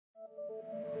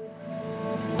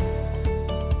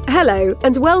Hello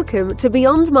and welcome to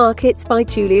Beyond Markets by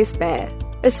Julius Baer,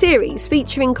 a series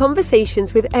featuring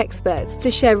conversations with experts to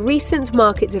share recent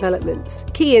market developments,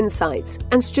 key insights,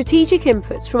 and strategic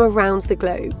inputs from around the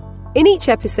globe. In each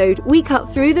episode, we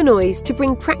cut through the noise to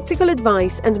bring practical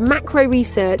advice and macro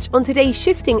research on today's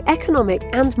shifting economic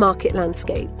and market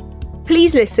landscape.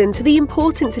 Please listen to the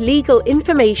important legal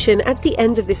information at the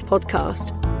end of this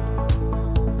podcast.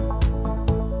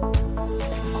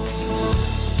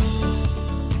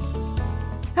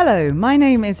 Hello, my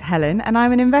name is Helen and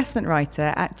I'm an investment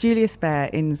writer at Julius Baer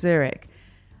in Zurich.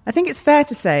 I think it's fair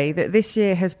to say that this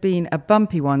year has been a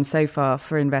bumpy one so far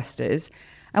for investors.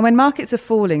 And when markets are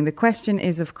falling, the question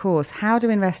is, of course, how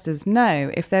do investors know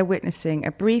if they're witnessing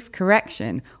a brief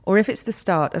correction or if it's the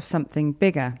start of something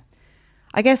bigger?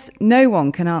 I guess no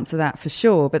one can answer that for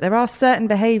sure, but there are certain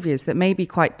behaviours that may be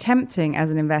quite tempting as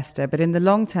an investor, but in the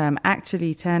long term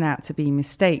actually turn out to be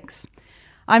mistakes.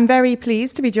 I'm very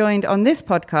pleased to be joined on this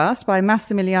podcast by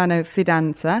Massimiliano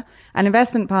Fidanza, an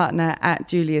investment partner at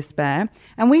Julius Baer.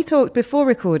 And we talked before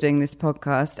recording this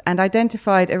podcast and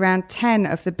identified around 10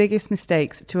 of the biggest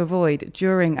mistakes to avoid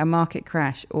during a market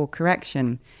crash or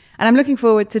correction. And I'm looking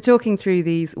forward to talking through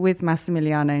these with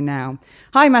Massimiliano now.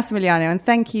 Hi, Massimiliano, and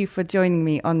thank you for joining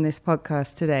me on this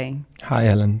podcast today. Hi,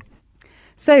 Helen.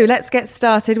 So let's get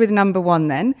started with number one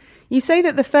then. You say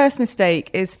that the first mistake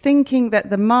is thinking that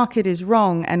the market is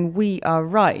wrong and we are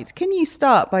right. Can you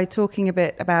start by talking a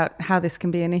bit about how this can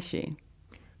be an issue?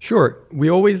 Sure. We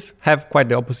always have quite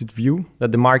the opposite view,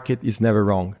 that the market is never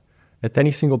wrong. At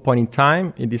any single point in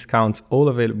time, it discounts all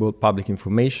available public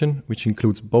information, which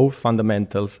includes both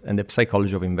fundamentals and the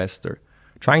psychology of investor.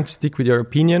 Trying to stick with your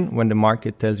opinion when the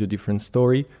market tells you a different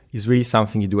story is really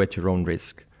something you do at your own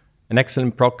risk. An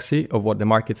excellent proxy of what the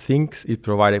market thinks is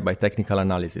provided by technical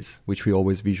analysis, which we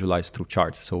always visualize through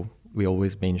charts. So we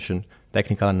always mention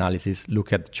technical analysis,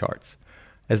 look at the charts.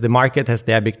 As the market has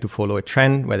the habit to follow a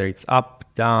trend, whether it's up,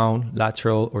 down,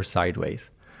 lateral, or sideways.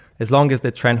 As long as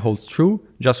the trend holds true,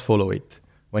 just follow it.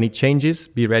 When it changes,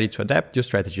 be ready to adapt your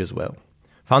strategy as well.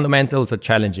 Fundamentals are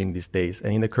challenging these days,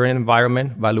 and in the current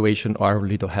environment, valuation are of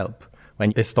little help.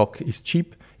 When a stock is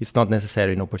cheap, it's not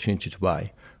necessarily an opportunity to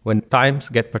buy. When times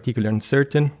get particularly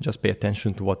uncertain, just pay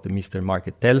attention to what the Mr.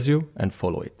 Market tells you and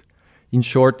follow it. In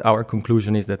short, our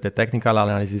conclusion is that the technical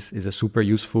analysis is a super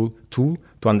useful tool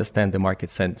to understand the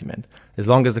market sentiment. As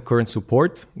long as the current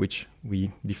support, which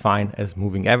we define as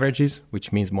moving averages,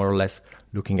 which means more or less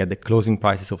looking at the closing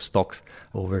prices of stocks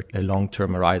over a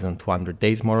long-term horizon, 200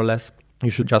 days more or less, you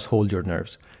should just hold your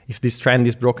nerves. If this trend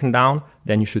is broken down,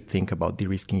 then you should think about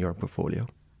de-risking your portfolio.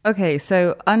 Okay,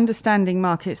 so understanding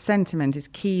market sentiment is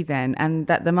key then, and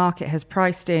that the market has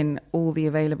priced in all the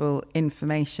available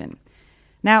information.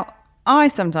 Now, I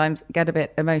sometimes get a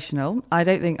bit emotional. I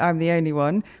don't think I'm the only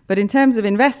one. But in terms of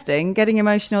investing, getting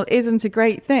emotional isn't a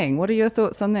great thing. What are your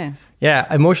thoughts on this? Yeah,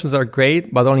 emotions are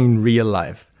great, but only in real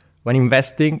life. When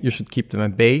investing, you should keep them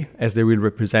at bay, as they will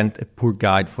represent a poor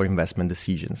guide for investment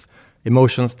decisions.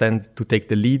 Emotions tend to take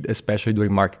the lead, especially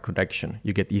during market correction.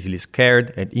 You get easily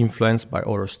scared and influenced by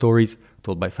horror stories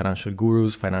told by financial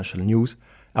gurus, financial news,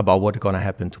 about what's going to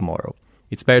happen tomorrow.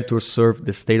 It's better to observe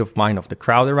the state of mind of the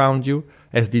crowd around you,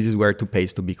 as this is where it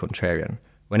pays to be contrarian.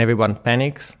 When everyone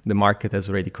panics, the market has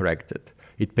already corrected.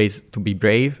 It pays to be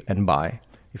brave and buy.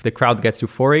 If the crowd gets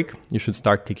euphoric, you should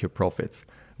start take your profits.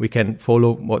 We can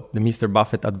follow what the Mr.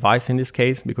 Buffett advised in this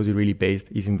case, because he really based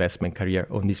his investment career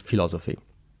on this philosophy.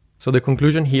 So the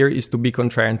conclusion here is to be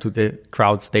contrarian to the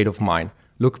crowd state of mind.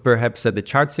 Look perhaps at the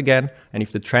charts again, and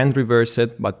if the trend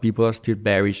reverses but people are still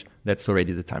bearish, that's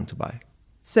already the time to buy.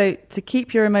 So to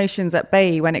keep your emotions at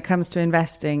bay when it comes to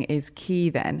investing is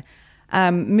key then.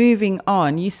 Moving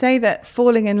on, you say that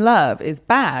falling in love is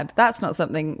bad. That's not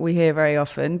something we hear very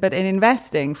often, but in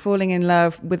investing, falling in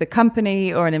love with a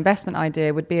company or an investment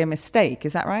idea would be a mistake.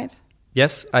 Is that right?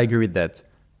 Yes, I agree with that.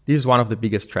 This is one of the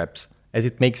biggest traps, as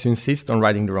it makes you insist on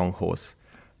riding the wrong horse.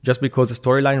 Just because a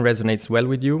storyline resonates well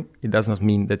with you, it does not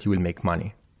mean that you will make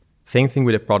money. Same thing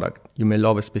with a product. You may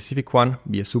love a specific one,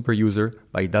 be a super user,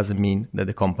 but it doesn't mean that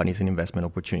the company is an investment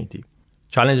opportunity.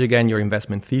 Challenge again your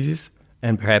investment thesis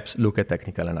and perhaps look at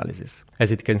technical analysis,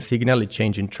 as it can signal a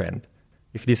change in trend.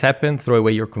 If this happens, throw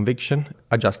away your conviction,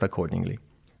 adjust accordingly.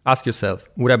 Ask yourself,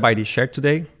 would I buy this share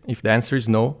today? If the answer is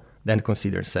no, then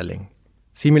consider selling.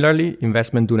 Similarly,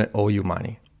 investment do not owe you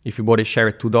money. If you bought a share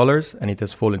at $2 and it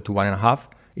has fallen to 1.5,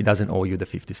 it doesn't owe you the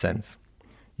 50 cents.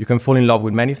 You can fall in love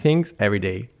with many things every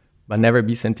day, but never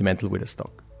be sentimental with a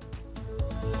stock.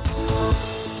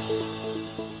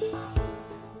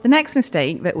 The next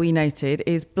mistake that we noted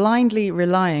is blindly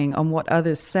relying on what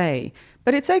others say.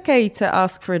 But it's okay to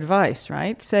ask for advice,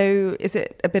 right? So is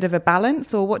it a bit of a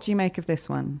balance, or what do you make of this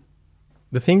one?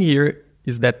 The thing here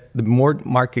is that the more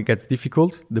market gets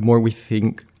difficult, the more we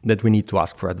think that we need to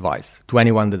ask for advice to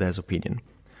anyone that has opinion.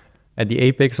 At the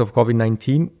apex of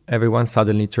COVID-19, everyone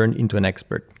suddenly turned into an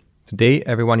expert. Today,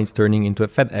 everyone is turning into a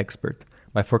Fed expert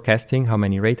by forecasting how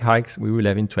many rate hikes we will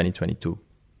have in 2022.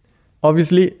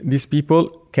 Obviously, these people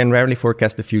can rarely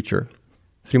forecast the future.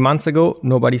 3 months ago,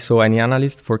 nobody saw any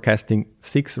analyst forecasting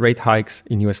 6 rate hikes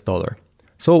in US dollar.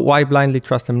 So why blindly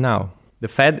trust them now? The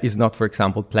Fed is not, for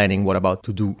example, planning what about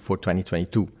to do for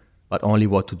 2022, but only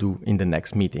what to do in the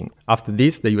next meeting. After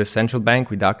this, the US central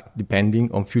bank will act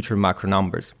depending on future macro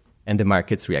numbers and the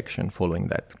market's reaction following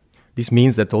that. This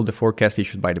means that all the forecasts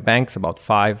issued by the banks about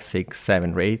 5, 6,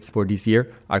 7 rates for this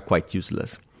year are quite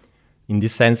useless. In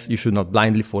this sense, you should not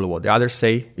blindly follow what the others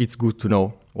say. It's good to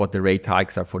know what the rate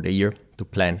hikes are for the year to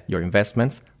plan your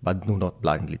investments, but do not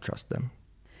blindly trust them.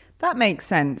 That makes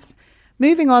sense.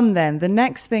 Moving on then, the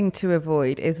next thing to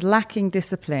avoid is lacking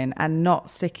discipline and not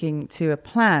sticking to a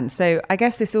plan. So I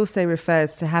guess this also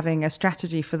refers to having a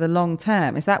strategy for the long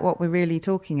term. Is that what we're really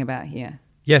talking about here?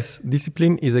 Yes,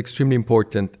 discipline is extremely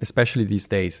important, especially these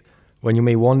days, when you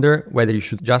may wonder whether you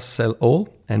should just sell all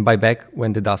and buy back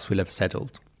when the dust will have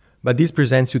settled. But this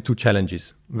presents you 2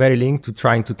 challenges, very linked to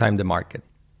trying to time the market.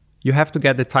 You have to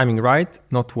get the timing right,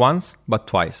 not once, but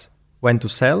twice, when to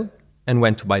sell and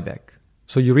when to buy back.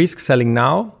 So you risk selling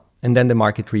now, and then the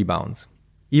market rebounds.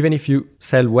 Even if you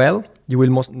sell well, you will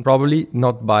most probably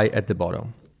not buy at the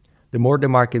bottom. The more the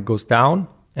market goes down,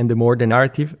 and the more the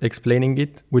narrative explaining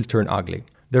it will turn ugly,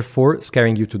 therefore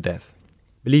scaring you to death.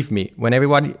 Believe me, when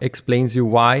everybody explains you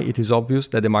why it is obvious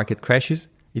that the market crashes,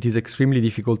 it is extremely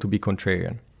difficult to be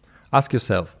contrarian. Ask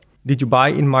yourself, did you buy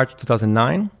in March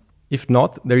 2009? If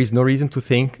not, there is no reason to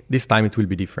think this time it will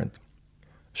be different.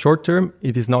 Short term,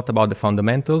 it is not about the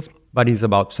fundamentals, but it is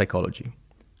about psychology.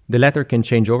 The latter can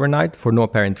change overnight for no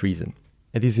apparent reason.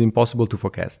 It is impossible to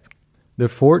forecast.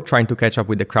 Therefore, trying to catch up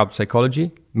with the crowd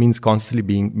psychology means constantly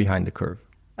being behind the curve.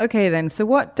 Okay then, so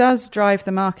what does drive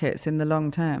the markets in the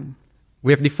long term?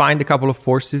 We have defined a couple of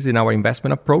forces in our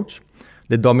investment approach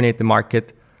that dominate the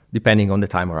market depending on the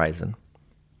time horizon.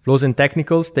 Flows and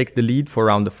technicals take the lead for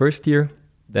around the first year,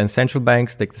 then central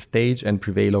banks take the stage and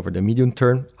prevail over the medium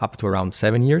term up to around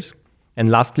 7 years. And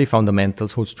lastly,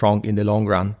 fundamentals hold strong in the long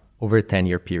run over a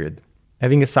 10-year period.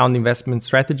 Having a sound investment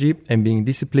strategy and being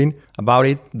disciplined about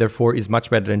it, therefore, is much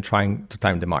better than trying to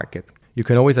time the market. You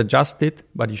can always adjust it,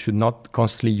 but you should not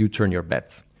constantly U-turn your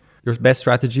bets. Your best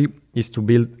strategy is to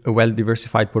build a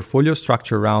well-diversified portfolio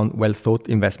structured around well-thought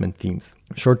investment themes.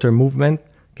 Short-term movement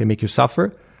can make you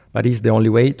suffer, but is the only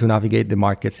way to navigate the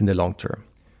markets in the long term.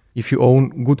 If you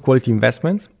own good quality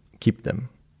investments, keep them.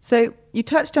 So you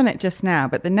touched on it just now,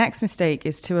 but the next mistake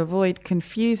is to avoid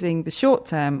confusing the short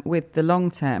term with the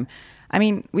long term. I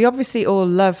mean, we obviously all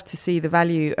love to see the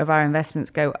value of our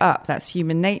investments go up. That's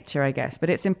human nature, I guess, but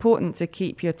it's important to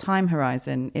keep your time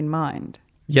horizon in mind.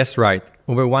 Yes, right.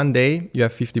 Over one day, you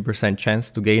have 50%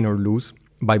 chance to gain or lose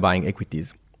by buying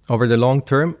equities. Over the long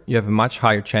term, you have a much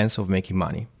higher chance of making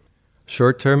money.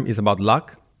 Short term is about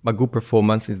luck, but good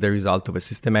performance is the result of a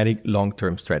systematic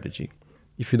long-term strategy.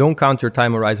 If you don't count your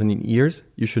time horizon in years,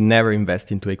 you should never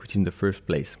invest into equity in the first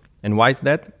place. And why is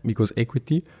that? Because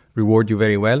equity rewards you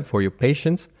very well for your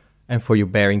patience and for your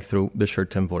bearing through the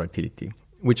short-term volatility,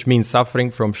 which means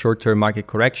suffering from short-term market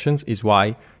corrections is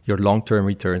why your long-term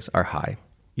returns are high.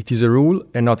 It is a rule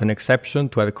and not an exception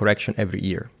to have a correction every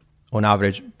year, on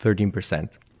average 13%.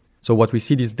 So what we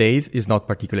see these days is not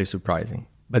particularly surprising.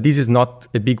 But this is not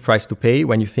a big price to pay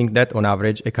when you think that on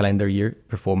average a calendar year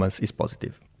performance is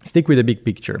positive. Stick with the big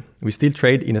picture. We still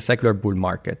trade in a secular bull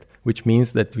market, which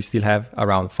means that we still have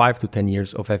around 5 to 10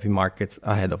 years of heavy markets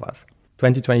ahead of us.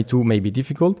 2022 may be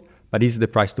difficult, but this is the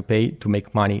price to pay to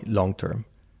make money long term.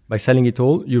 By selling it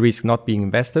all, you risk not being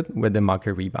invested when the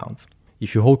market rebounds.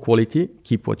 If you hold quality,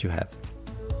 keep what you have.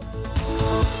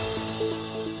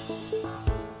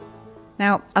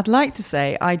 Now, I'd like to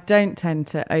say I don't tend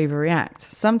to overreact.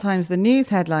 Sometimes the news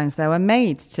headlines, though, are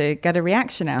made to get a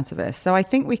reaction out of us. So I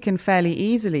think we can fairly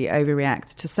easily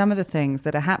overreact to some of the things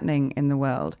that are happening in the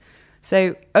world.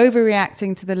 So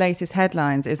overreacting to the latest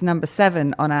headlines is number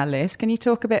 7 on our list. Can you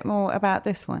talk a bit more about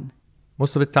this one?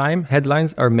 Most of the time,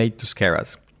 headlines are made to scare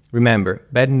us. Remember,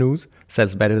 bad news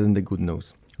sells better than the good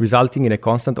news, resulting in a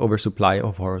constant oversupply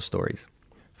of horror stories.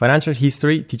 Financial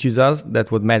history teaches us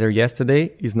that what mattered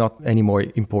yesterday is not any more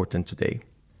important today.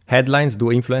 Headlines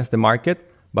do influence the market,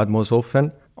 but most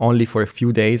often only for a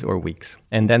few days or weeks,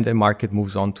 and then the market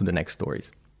moves on to the next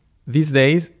stories. These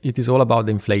days, it is all about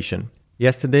the inflation.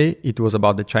 Yesterday, it was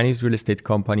about the Chinese real estate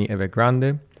company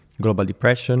Evergrande, global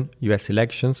depression, US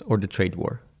elections, or the trade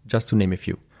war, just to name a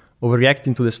few.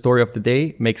 Overreacting to the story of the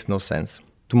day makes no sense.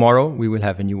 Tomorrow, we will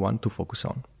have a new one to focus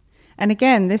on. And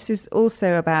again, this is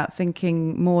also about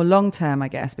thinking more long-term, I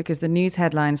guess, because the news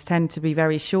headlines tend to be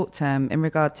very short-term in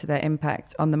regard to their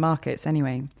impact on the markets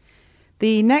anyway.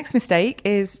 The next mistake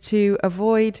is to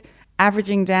avoid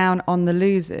averaging down on the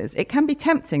losers. It can be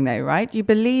tempting though, right? You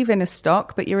believe in a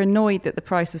stock, but you're annoyed that the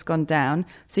price has gone down,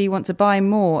 so you want to buy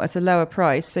more at a lower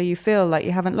price so you feel like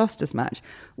you haven't lost as much.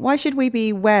 Why should we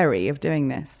be wary of doing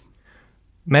this?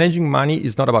 Managing money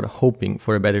is not about hoping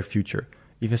for a better future.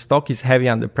 If a stock is heavy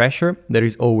under pressure, there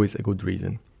is always a good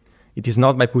reason. It is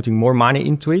not by putting more money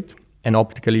into it and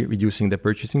optically reducing the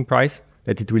purchasing price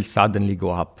that it will suddenly go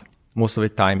up. Most of the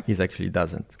time, it actually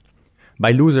doesn't.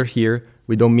 By loser here,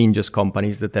 we don't mean just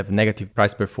companies that have negative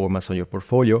price performance on your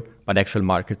portfolio, but actual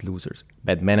market losers,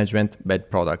 bad management,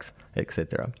 bad products,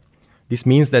 etc. This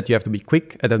means that you have to be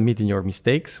quick at admitting your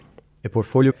mistakes. A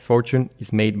portfolio fortune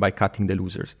is made by cutting the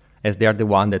losers, as they are the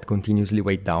one that continuously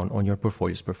weigh down on your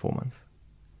portfolio's performance.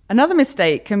 Another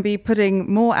mistake can be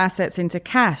putting more assets into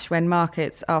cash when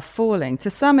markets are falling. To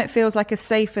some, it feels like a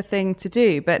safer thing to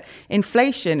do, but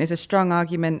inflation is a strong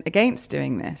argument against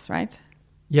doing this, right?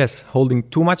 Yes, holding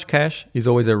too much cash is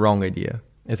always a wrong idea.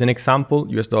 As an example,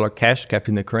 US dollar cash kept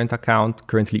in the current account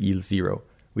currently yields 0.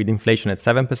 With inflation at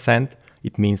 7%,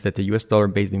 it means that a US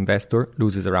dollar-based investor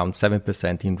loses around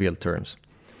 7% in real terms.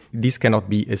 This cannot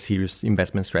be a serious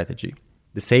investment strategy.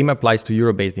 The same applies to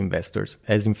euro-based investors,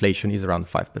 as inflation is around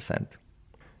 5%.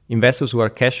 Investors who are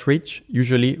cash-rich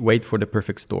usually wait for the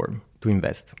perfect storm to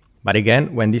invest. But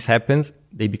again, when this happens,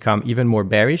 they become even more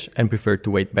bearish and prefer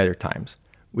to wait better times,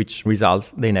 which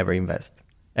results they never invest.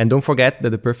 And don't forget that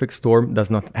the perfect storm does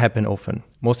not happen often.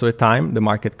 Most of the time, the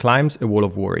market climbs a wall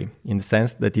of worry, in the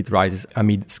sense that it rises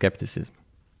amid skepticism.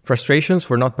 Frustrations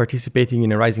for not participating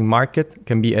in a rising market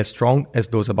can be as strong as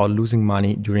those about losing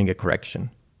money during a correction.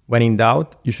 When in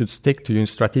doubt, you should stick to your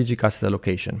strategic asset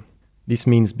allocation. This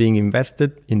means being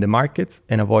invested in the markets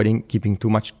and avoiding keeping too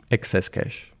much excess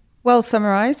cash. Well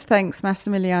summarised, thanks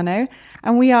Massimiliano.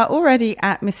 And we are already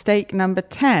at mistake number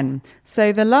 10.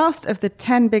 So the last of the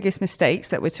 10 biggest mistakes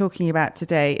that we're talking about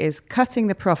today is cutting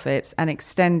the profits and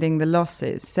extending the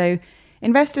losses. So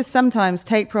investors sometimes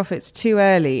take profits too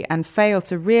early and fail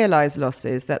to realise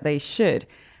losses that they should.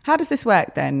 How does this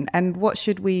work then, and what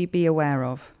should we be aware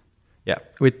of? Yeah,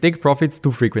 we take profits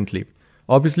too frequently.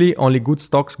 Obviously, only good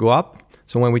stocks go up,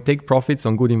 so when we take profits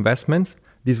on good investments,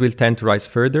 these will tend to rise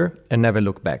further and never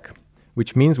look back,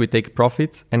 which means we take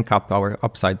profits and cap our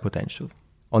upside potential.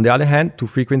 On the other hand, too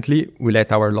frequently, we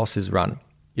let our losses run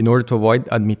in order to avoid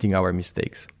admitting our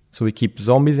mistakes. So we keep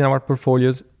zombies in our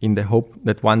portfolios in the hope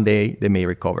that one day they may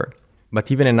recover.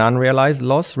 But even an unrealized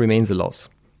loss remains a loss.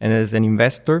 And as an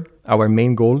investor, our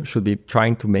main goal should be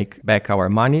trying to make back our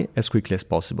money as quickly as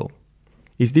possible.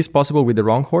 Is this possible with the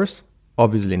wrong horse?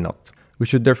 Obviously not. We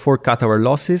should therefore cut our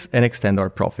losses and extend our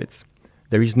profits.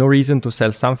 There is no reason to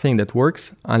sell something that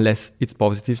works unless its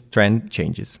positive trend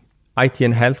changes. IT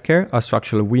and healthcare are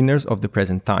structural winners of the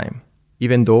present time,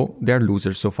 even though they are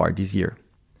losers so far this year.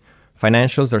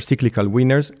 Financials are cyclical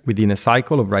winners within a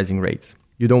cycle of rising rates.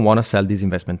 You don't want to sell these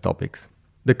investment topics.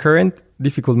 The current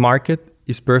difficult market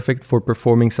is perfect for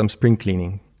performing some spring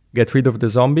cleaning. Get rid of the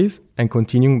zombies and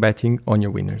continue betting on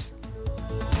your winners.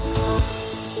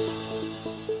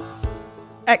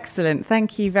 Excellent.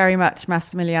 Thank you very much,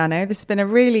 Massimiliano. This has been a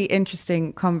really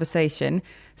interesting conversation.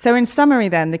 So in summary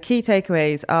then, the key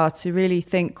takeaways are to really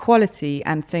think quality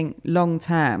and think long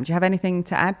term. Do you have anything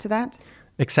to add to that?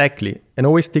 Exactly. And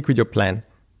always stick with your plan.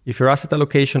 If your asset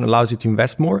allocation allows you to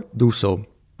invest more, do so.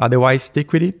 Otherwise,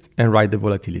 stick with it and ride the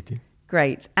volatility.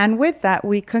 Great. And with that,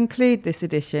 we conclude this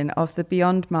edition of the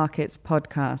Beyond Markets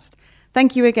podcast.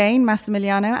 Thank you again,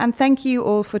 Massimiliano, and thank you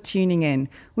all for tuning in.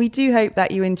 We do hope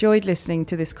that you enjoyed listening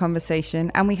to this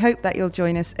conversation, and we hope that you'll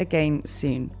join us again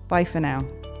soon. Bye for now.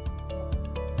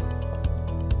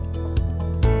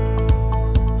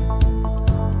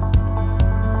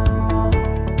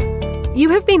 You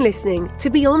have been listening to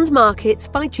Beyond Markets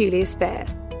by Julius Baer.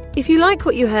 If you like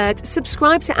what you heard,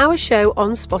 subscribe to our show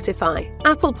on Spotify,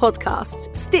 Apple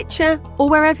Podcasts, Stitcher, or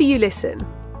wherever you listen.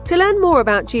 To learn more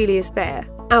about Julius Baer,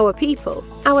 our people,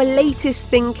 our latest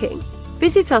thinking,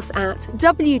 visit us at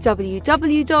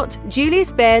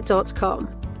www.juliusbaer.com.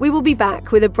 We will be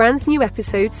back with a brand new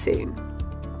episode soon.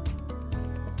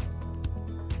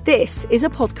 This is a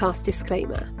podcast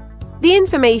disclaimer. The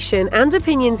information and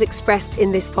opinions expressed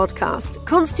in this podcast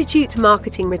constitute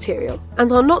marketing material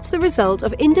and are not the result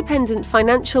of independent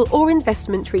financial or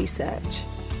investment research.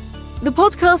 The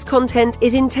podcast content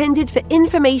is intended for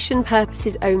information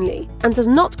purposes only and does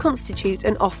not constitute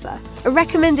an offer, a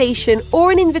recommendation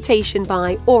or an invitation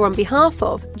by or on behalf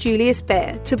of Julius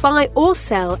Baer to buy or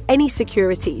sell any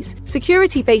securities,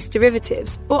 security-based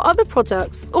derivatives or other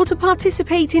products, or to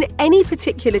participate in any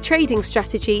particular trading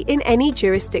strategy in any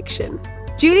jurisdiction.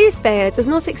 Julius Baer does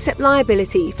not accept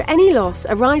liability for any loss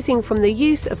arising from the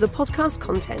use of the podcast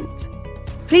content.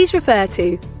 Please refer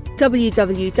to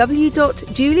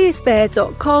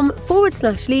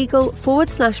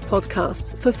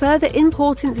www.juliusbaer.com/legal/podcasts for further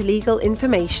important legal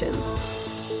information.